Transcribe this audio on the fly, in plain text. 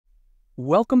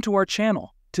Welcome to our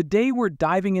channel. Today we're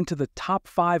diving into the top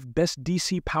 5 best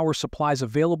DC power supplies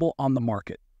available on the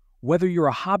market. Whether you're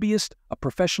a hobbyist, a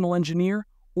professional engineer,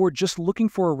 or just looking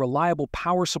for a reliable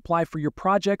power supply for your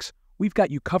projects, we've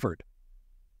got you covered.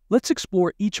 Let's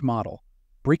explore each model,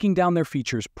 breaking down their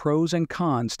features, pros and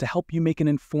cons to help you make an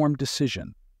informed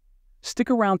decision.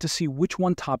 Stick around to see which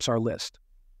one tops our list.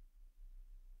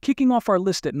 Kicking off our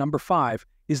list at number 5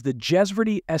 is the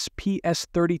Jesverty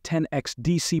SPS3010X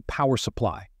DC power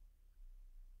supply.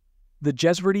 The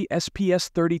Jesverty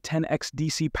SPS3010X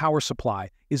DC power supply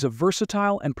is a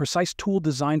versatile and precise tool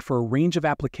designed for a range of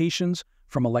applications,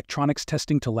 from electronics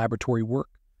testing to laboratory work.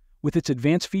 With its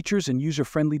advanced features and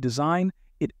user-friendly design,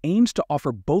 it aims to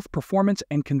offer both performance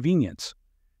and convenience.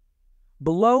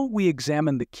 Below, we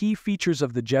examine the key features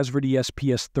of the Jesverty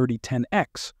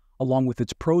SPS3010X, along with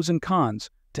its pros and cons,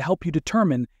 to help you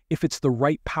determine if it's the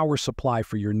right power supply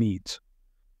for your needs.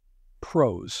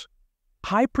 Pros: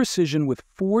 high precision with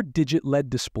 4-digit LED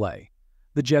display.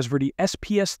 The Jesverty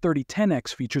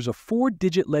SPS3010X features a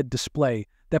 4-digit LED display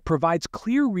that provides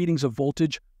clear readings of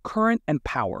voltage, current, and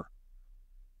power.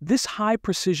 This high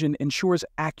precision ensures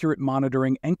accurate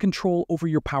monitoring and control over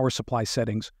your power supply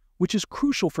settings, which is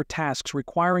crucial for tasks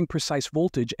requiring precise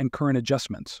voltage and current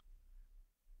adjustments.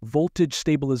 Voltage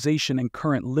stabilization and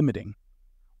current limiting.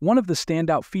 One of the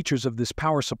standout features of this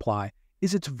power supply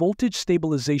is its voltage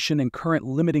stabilization and current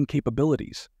limiting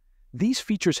capabilities. These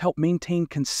features help maintain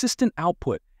consistent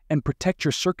output and protect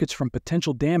your circuits from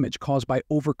potential damage caused by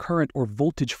overcurrent or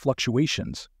voltage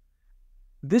fluctuations.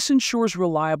 This ensures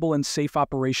reliable and safe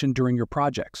operation during your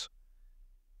projects.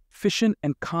 Efficient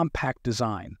and compact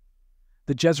design.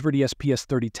 The Jesverty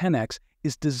SPS3010X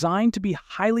is designed to be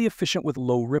highly efficient with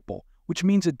low ripple, which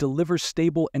means it delivers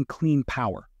stable and clean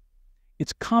power.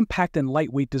 Its compact and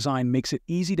lightweight design makes it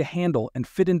easy to handle and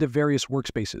fit into various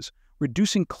workspaces,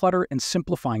 reducing clutter and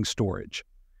simplifying storage.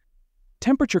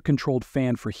 Temperature-controlled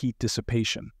fan for heat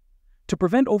dissipation. To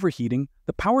prevent overheating,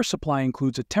 the power supply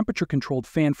includes a temperature-controlled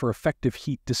fan for effective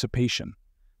heat dissipation.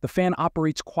 The fan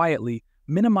operates quietly,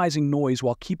 minimizing noise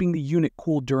while keeping the unit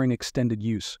cool during extended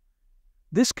use.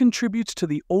 This contributes to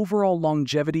the overall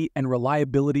longevity and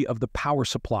reliability of the power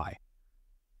supply.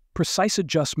 Precise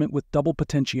adjustment with double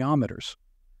potentiometers.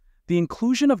 The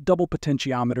inclusion of double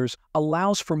potentiometers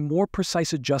allows for more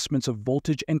precise adjustments of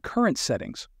voltage and current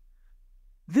settings.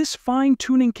 This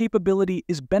fine-tuning capability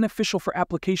is beneficial for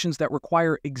applications that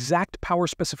require exact power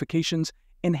specifications,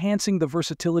 enhancing the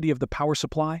versatility of the power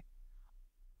supply.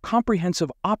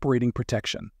 Comprehensive operating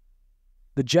protection.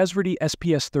 The Jesverty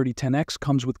SPS3010X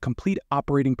comes with complete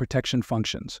operating protection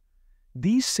functions.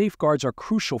 These safeguards are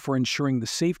crucial for ensuring the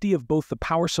safety of both the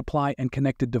power supply and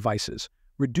connected devices,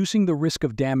 reducing the risk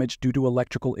of damage due to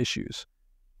electrical issues.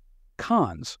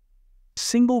 Cons: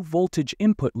 single voltage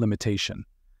input limitation.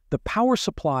 The power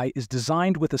supply is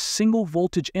designed with a single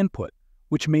voltage input,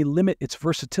 which may limit its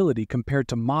versatility compared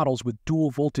to models with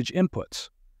dual voltage inputs.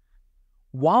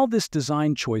 While this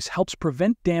design choice helps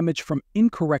prevent damage from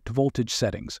incorrect voltage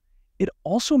settings, it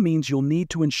also means you'll need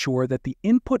to ensure that the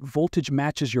input voltage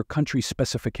matches your country's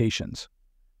specifications.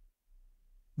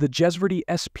 The Jesverty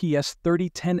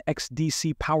SPS3010X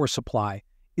DC power supply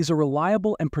is a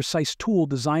reliable and precise tool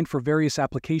designed for various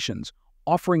applications,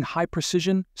 offering high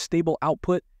precision, stable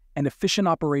output, and efficient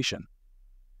operation.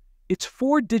 Its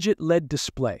 4-digit LED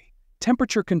display,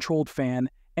 temperature-controlled fan,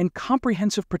 and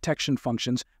comprehensive protection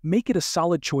functions make it a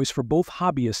solid choice for both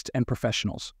hobbyists and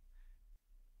professionals.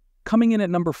 Coming in at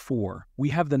number 4, we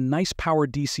have the Nice Power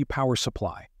DC power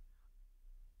supply.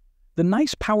 The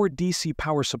Nice Power DC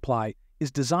power supply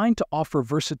is designed to offer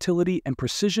versatility and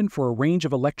precision for a range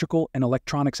of electrical and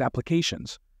electronics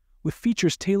applications. With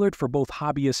features tailored for both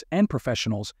hobbyists and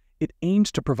professionals, it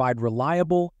aims to provide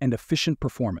reliable and efficient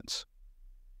performance.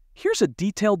 Here's a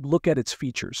detailed look at its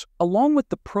features, along with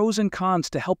the pros and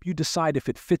cons to help you decide if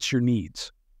it fits your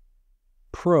needs.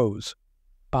 Pros: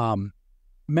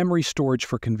 memory storage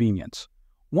for convenience.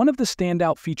 One of the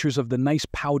standout features of the Nice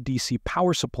Power DC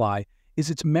power supply is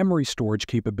its memory storage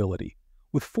capability.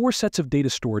 With 4 sets of data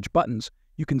storage buttons,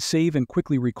 you can save and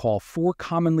quickly recall 4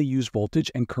 commonly used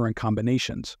voltage and current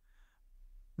combinations.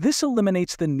 This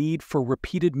eliminates the need for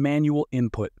repeated manual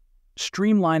input,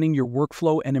 streamlining your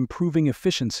workflow and improving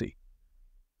efficiency.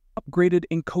 Upgraded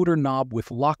encoder knob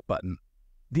with lock button.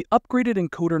 The upgraded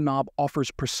encoder knob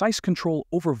offers precise control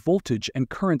over voltage and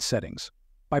current settings.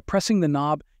 By pressing the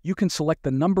knob, you can select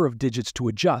the number of digits to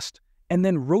adjust, and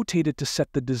then rotate it to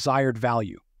set the desired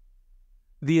value.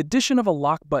 The addition of a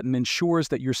lock button ensures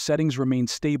that your settings remain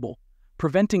stable,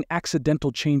 preventing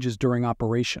accidental changes during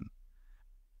operation.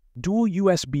 Dual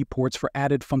USB ports for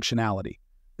added functionality.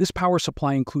 This power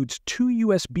supply includes 2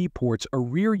 USB ports, a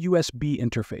rear USB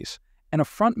interface, and a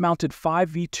front-mounted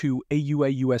 5V2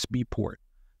 AUA USB port.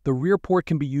 The rear port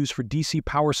can be used for DC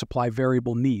power supply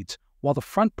variable needs, while the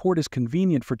front port is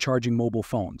convenient for charging mobile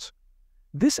phones.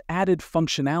 This added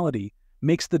functionality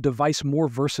makes the device more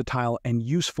versatile and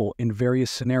useful in various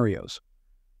scenarios.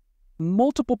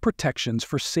 Multiple protections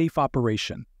for safe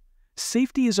operation.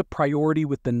 Safety is a priority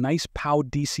with the UNI-T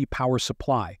DC power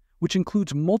supply, which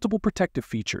includes multiple protective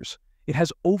features. It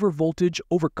has over-voltage,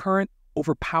 over-current,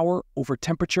 over-power,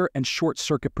 over-temperature, and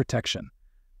short-circuit protection.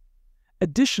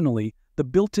 Additionally, the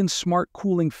built-in smart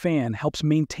cooling fan helps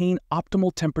maintain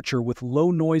optimal temperature with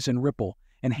low noise and ripple,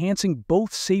 enhancing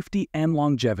both safety and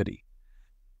longevity.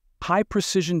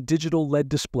 High-precision digital LED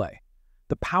display.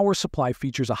 The power supply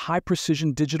features a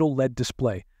high-precision digital LED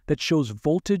display that shows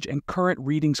voltage and current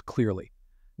readings clearly.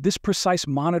 This precise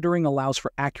monitoring allows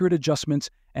for accurate adjustments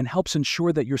and helps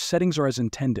ensure that your settings are as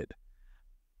intended.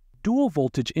 Dual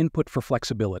voltage input for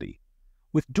flexibility.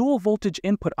 With dual voltage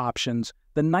input options,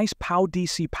 the UNI-T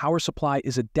DC power supply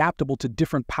is adaptable to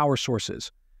different power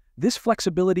sources. This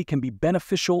flexibility can be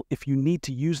beneficial if you need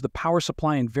to use the power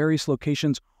supply in various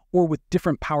locations or with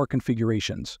different power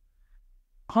configurations.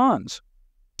 Cons.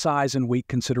 Size and weight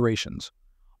considerations.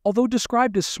 Although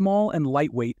described as small and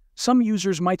lightweight, some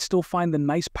users might still find the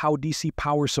UNI-T DC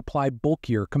power supply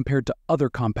bulkier compared to other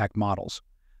compact models.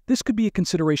 This could be a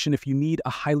consideration if you need a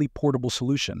highly portable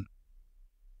solution.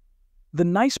 The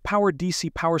UNI-T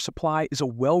DC power supply is a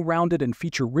well-rounded and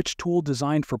feature-rich tool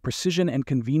designed for precision and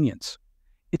convenience.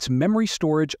 Its memory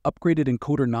storage, upgraded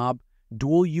encoder knob,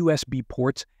 dual USB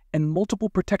ports, and multiple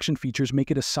protection features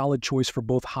make it a solid choice for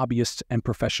both hobbyists and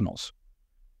professionals.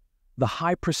 The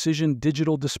high-precision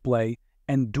digital display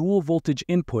and dual voltage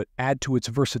input add to its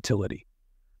versatility.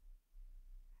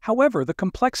 However, the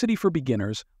complexity for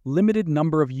beginners, limited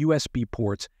number of USB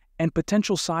ports, and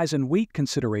potential size and weight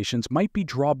considerations might be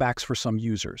drawbacks for some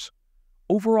users.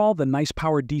 Overall, the UNI-T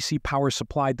DC power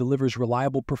supply delivers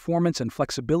reliable performance and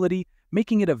flexibility,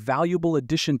 making it a valuable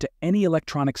addition to any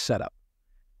electronic setup.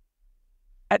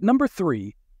 At number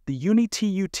 3, the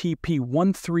UNI-T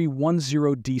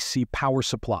UTP1310 DC power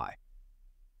supply.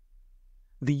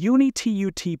 The UNI-T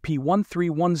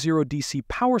UTP1310 DC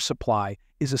power supply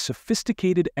is a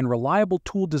sophisticated and reliable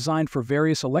tool designed for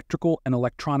various electrical and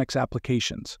electronics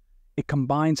applications. It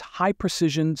combines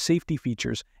high-precision safety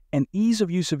features and ease of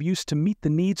use to meet the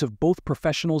needs of both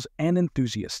professionals and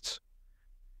enthusiasts.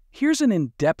 Here's an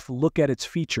in-depth look at its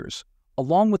features,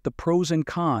 along with the pros and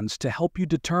cons to help you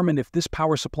determine if this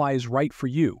power supply is right for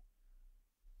you.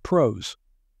 Pros.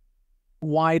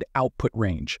 Wide output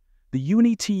range. The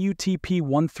UNI-T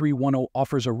UTP1310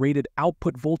 offers a rated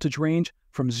output voltage range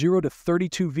from 0 to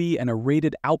 32V and a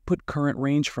rated output current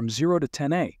range from 0 to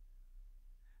 10A.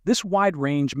 This wide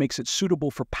range makes it suitable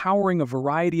for powering a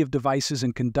variety of devices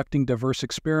and conducting diverse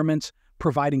experiments,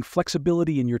 providing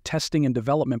flexibility in your testing and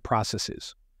development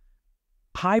processes.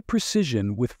 High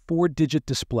precision with 4-digit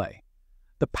display.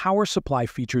 The power supply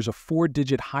features a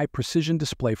 4-digit high-precision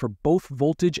display for both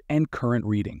voltage and current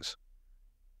readings.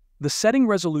 The setting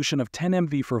resolution of 10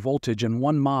 MV for voltage and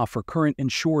 1 mA for current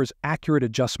ensures accurate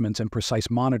adjustments and precise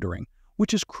monitoring,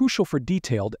 which is crucial for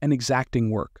detailed and exacting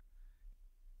work.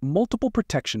 Multiple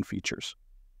protection features.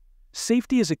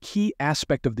 Safety is a key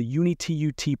aspect of the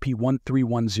UNI-T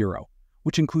UTP1310,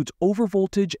 which includes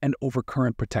overvoltage and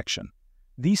overcurrent protection.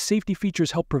 These safety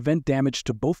features help prevent damage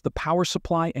to both the power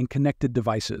supply and connected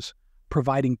devices,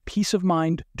 providing peace of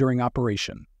mind during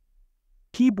operation.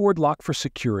 Keyboard lock for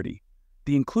security.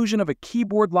 The inclusion of a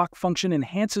keyboard lock function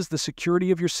enhances the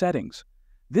security of your settings.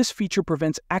 This feature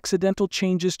prevents accidental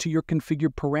changes to your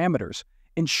configured parameters,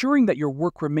 ensuring that your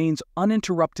work remains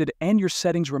uninterrupted and your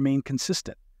settings remain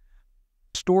consistent.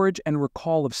 Storage and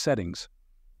recall of settings.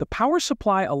 The power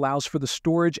supply allows for the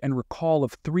storage and recall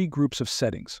of 3 groups of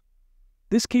settings.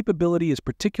 This capability is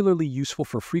particularly useful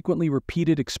for frequently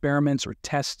repeated experiments or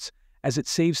tests, as it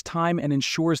saves time and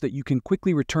ensures that you can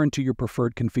quickly return to your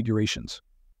preferred configurations.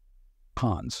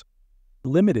 Cons.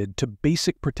 Limited to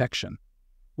basic protection.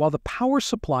 While the power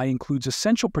supply includes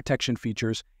essential protection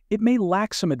features, it may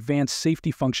lack some advanced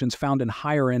safety functions found in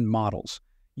higher-end models.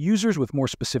 Users with more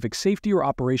specific safety or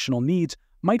operational needs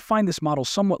might find this model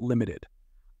somewhat limited.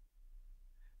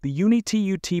 The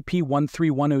UNI-T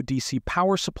UTP1310 DC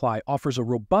power supply offers a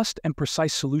robust and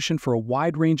precise solution for a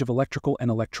wide range of electrical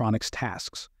and electronics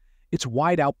tasks. Its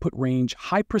wide output range,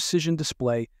 high-precision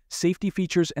display, safety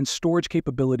features, and storage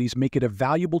capabilities make it a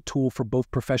valuable tool for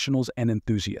both professionals and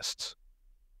enthusiasts.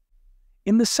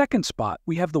 In the second spot,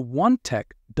 we have the UNI-T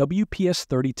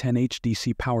SPS3010H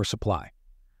DC power supply.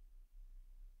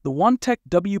 The UNI-T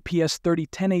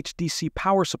SPS3010H DC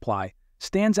power supply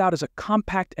stands out as a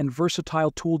compact and versatile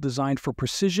tool designed for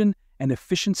precision and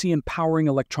efficiency in powering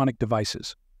electronic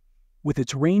devices. With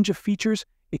its range of features,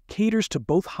 it caters to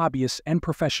both hobbyists and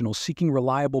professionals seeking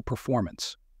reliable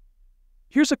performance.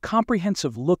 Here's a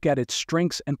comprehensive look at its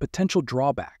strengths and potential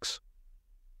drawbacks.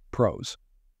 Pros: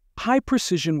 high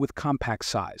precision with compact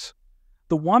size.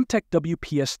 The UNI-T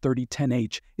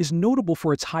SPS3010H is notable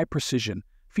for its high precision,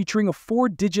 featuring a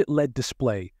 4-digit LED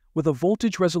display with a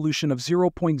voltage resolution of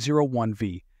 0.01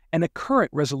 V and a current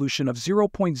resolution of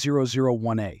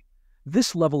 0.001 A.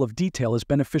 This level of detail is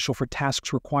beneficial for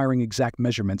tasks requiring exact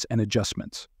measurements and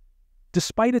adjustments.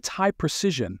 Despite its high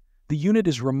precision, the unit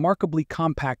is remarkably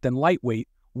compact and lightweight,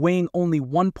 weighing only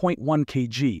 1.1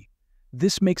 kg.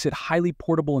 This makes it highly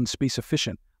portable and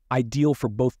space-efficient, ideal for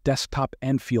both desktop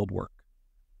and fieldwork.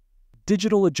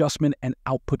 Digital adjustment and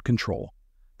output control.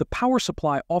 The power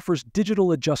supply offers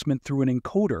digital adjustment through an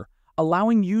encoder,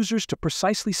 allowing users to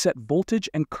precisely set voltage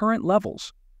and current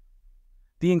levels.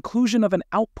 The inclusion of an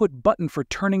output button for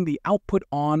turning the output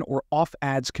on or off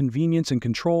adds convenience and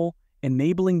control,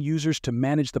 enabling users to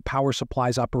manage the power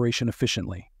supply's operation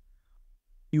efficiently.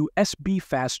 USB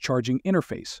fast charging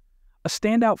interface. A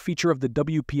standout feature of the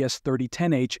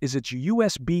WPS3010H is its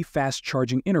USB fast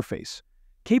charging interface.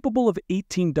 Capable of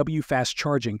 18W fast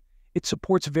charging, it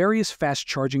supports various fast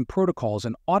charging protocols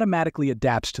and automatically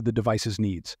adapts to the device's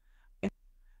needs.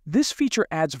 This feature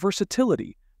adds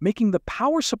versatility, making the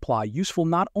power supply useful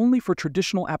not only for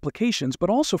traditional applications but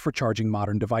also for charging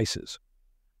modern devices.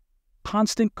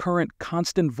 Constant current,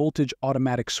 constant voltage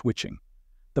automatic switching.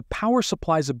 The power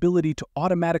supply's ability to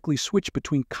automatically switch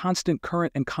between constant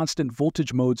current and constant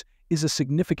voltage modes is a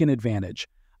significant advantage.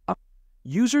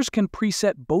 Users can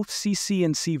preset both CC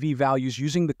and CV values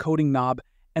using the coding knob,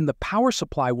 and the power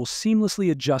supply will seamlessly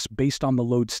adjust based on the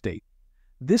load state.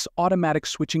 This automatic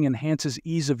switching enhances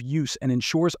ease of use and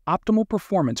ensures optimal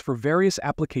performance for various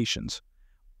applications.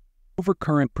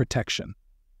 Overcurrent protection.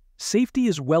 Safety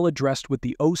is well addressed with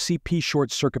the OCP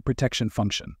short circuit protection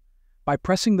function. By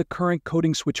pressing the current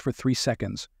coding switch for 3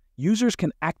 seconds, users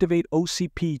can activate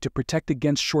OCP to protect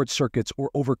against short circuits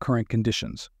or overcurrent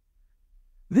conditions.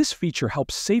 This feature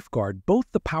helps safeguard both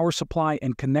the power supply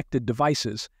and connected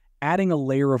devices, adding a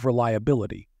layer of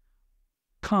reliability.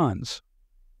 Cons: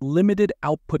 limited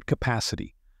output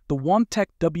capacity. The UNI-T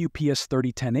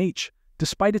WPS3010H,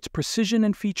 despite its precision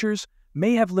and features,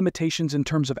 may have limitations in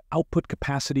terms of output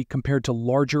capacity compared to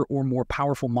larger or more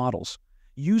powerful models.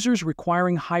 Users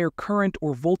requiring higher current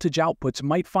or voltage outputs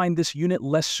might find this unit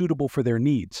less suitable for their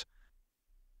needs.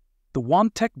 The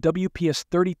UNI-T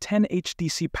WPS3010H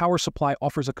DC power supply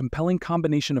offers a compelling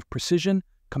combination of precision,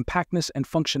 compactness, and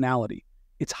functionality.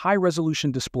 Its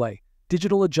high-resolution display,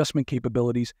 digital adjustment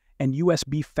capabilities, and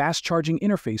USB fast charging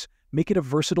interface make it a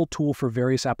versatile tool for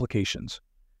various applications.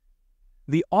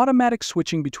 The automatic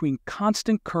switching between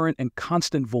constant current and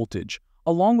constant voltage,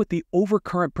 along with the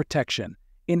overcurrent protection,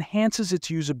 enhances its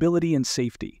usability and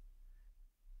safety.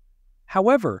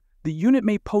 However, the unit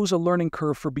may pose a learning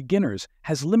curve for beginners,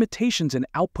 has limitations in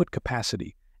output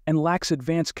capacity, and lacks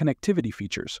advanced connectivity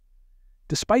features.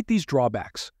 Despite these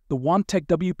drawbacks, the UNI-T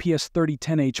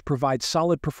WPS3010H provides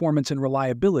solid performance and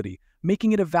reliability,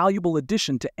 making it a valuable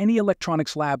addition to any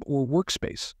electronics lab or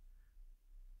workspace.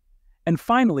 And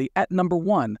finally, at number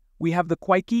 1, we have the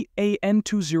UNI-T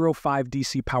AN205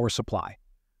 DC power supply.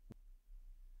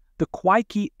 The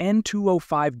UNI-T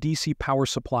N205 DC power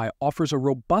supply offers a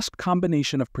robust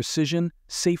combination of precision,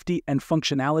 safety, and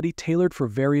functionality tailored for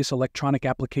various electronic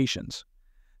applications.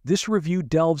 This review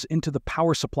delves into the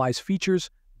power supply's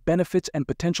features, benefits, and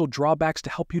potential drawbacks to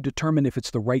help you determine if it's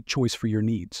the right choice for your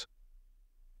needs.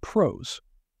 Pros: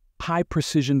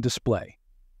 high-precision display.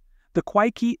 The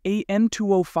UNI-T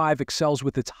AN205 excels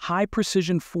with its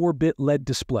high-precision 4-bit LED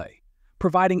display,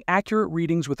 providing accurate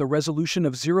readings with a resolution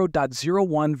of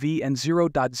 0.01 V and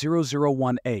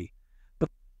 0.001 A.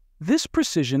 This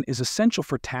precision is essential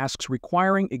for tasks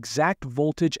requiring exact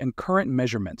voltage and current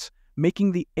measurements,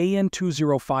 making the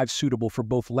AN205 suitable for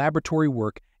both laboratory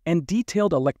work and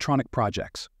detailed electronic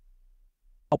projects.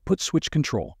 Output switch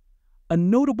control. A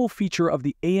notable feature of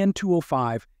the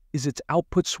AN205 is its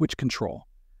output switch control.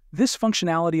 This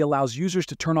functionality allows users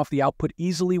to turn off the output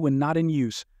easily when not in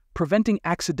use, preventing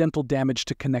accidental damage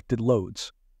to connected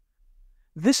loads.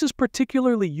 This is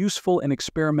particularly useful in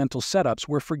experimental setups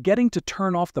where forgetting to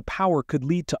turn off the power could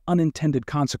lead to unintended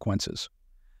consequences.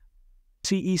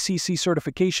 CECC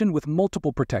certification with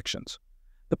multiple protections.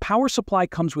 The power supply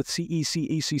comes with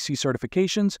CECC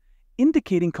certifications,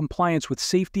 indicating compliance with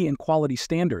safety and quality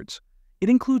standards. It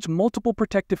includes multiple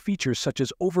protective features such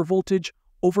as overvoltage,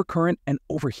 overcurrent, and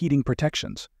overheating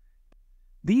protections.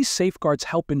 These safeguards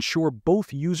help ensure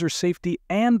both user safety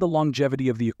and the longevity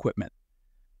of the equipment.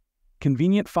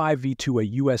 Convenient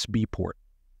 5v2A USB port.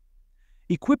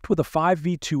 Equipped with a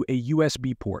 5v2A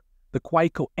USB port, the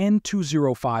Jesverty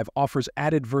N205 offers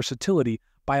added versatility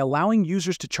by allowing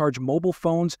users to charge mobile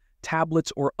phones,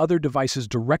 tablets, or other devices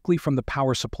directly from the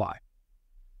power supply.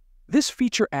 This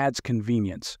feature adds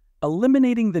convenience,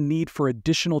 eliminating the need for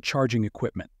additional charging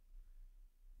equipment.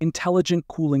 Intelligent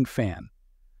cooling fan.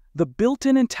 The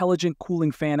built-in intelligent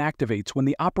cooling fan activates when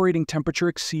the operating temperature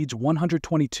exceeds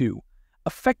 122,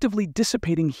 effectively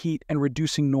dissipating heat and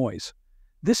reducing noise.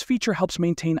 This feature helps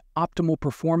maintain optimal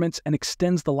performance and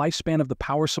extends the lifespan of the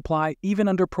power supply even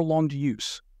under prolonged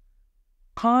use.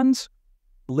 Cons: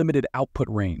 limited output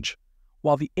range.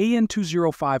 While the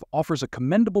AN205 offers a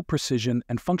commendable precision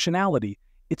and functionality,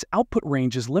 its output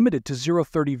range is limited to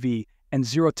 030V and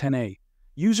 010A.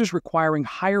 Users requiring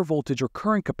higher voltage or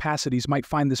current capacities might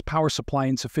find this power supply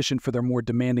insufficient for their more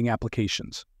demanding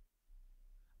applications.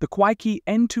 The Jesverty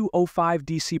N205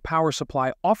 DC power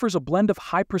supply offers a blend of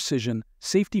high precision,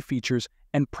 safety features,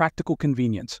 and practical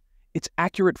convenience. Its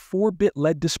accurate 4-bit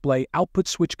LED display, output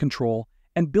switch control,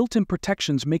 and built-in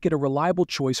protections make it a reliable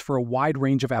choice for a wide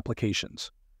range of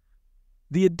applications.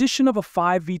 The addition of a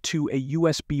 5v2A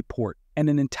USB port and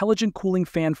an intelligent cooling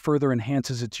fan further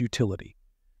enhances its utility.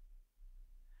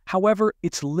 However,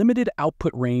 its limited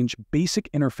output range, basic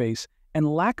interface,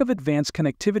 and lack of advanced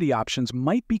connectivity options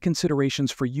might be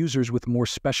considerations for users with more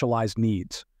specialized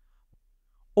needs.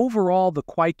 Overall, the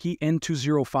Jesverty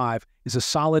N205 is a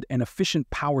solid and efficient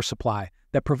power supply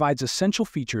that provides essential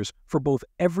features for both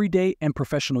everyday and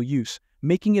professional use,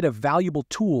 making it a valuable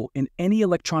tool in any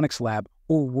electronics lab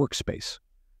or workspace.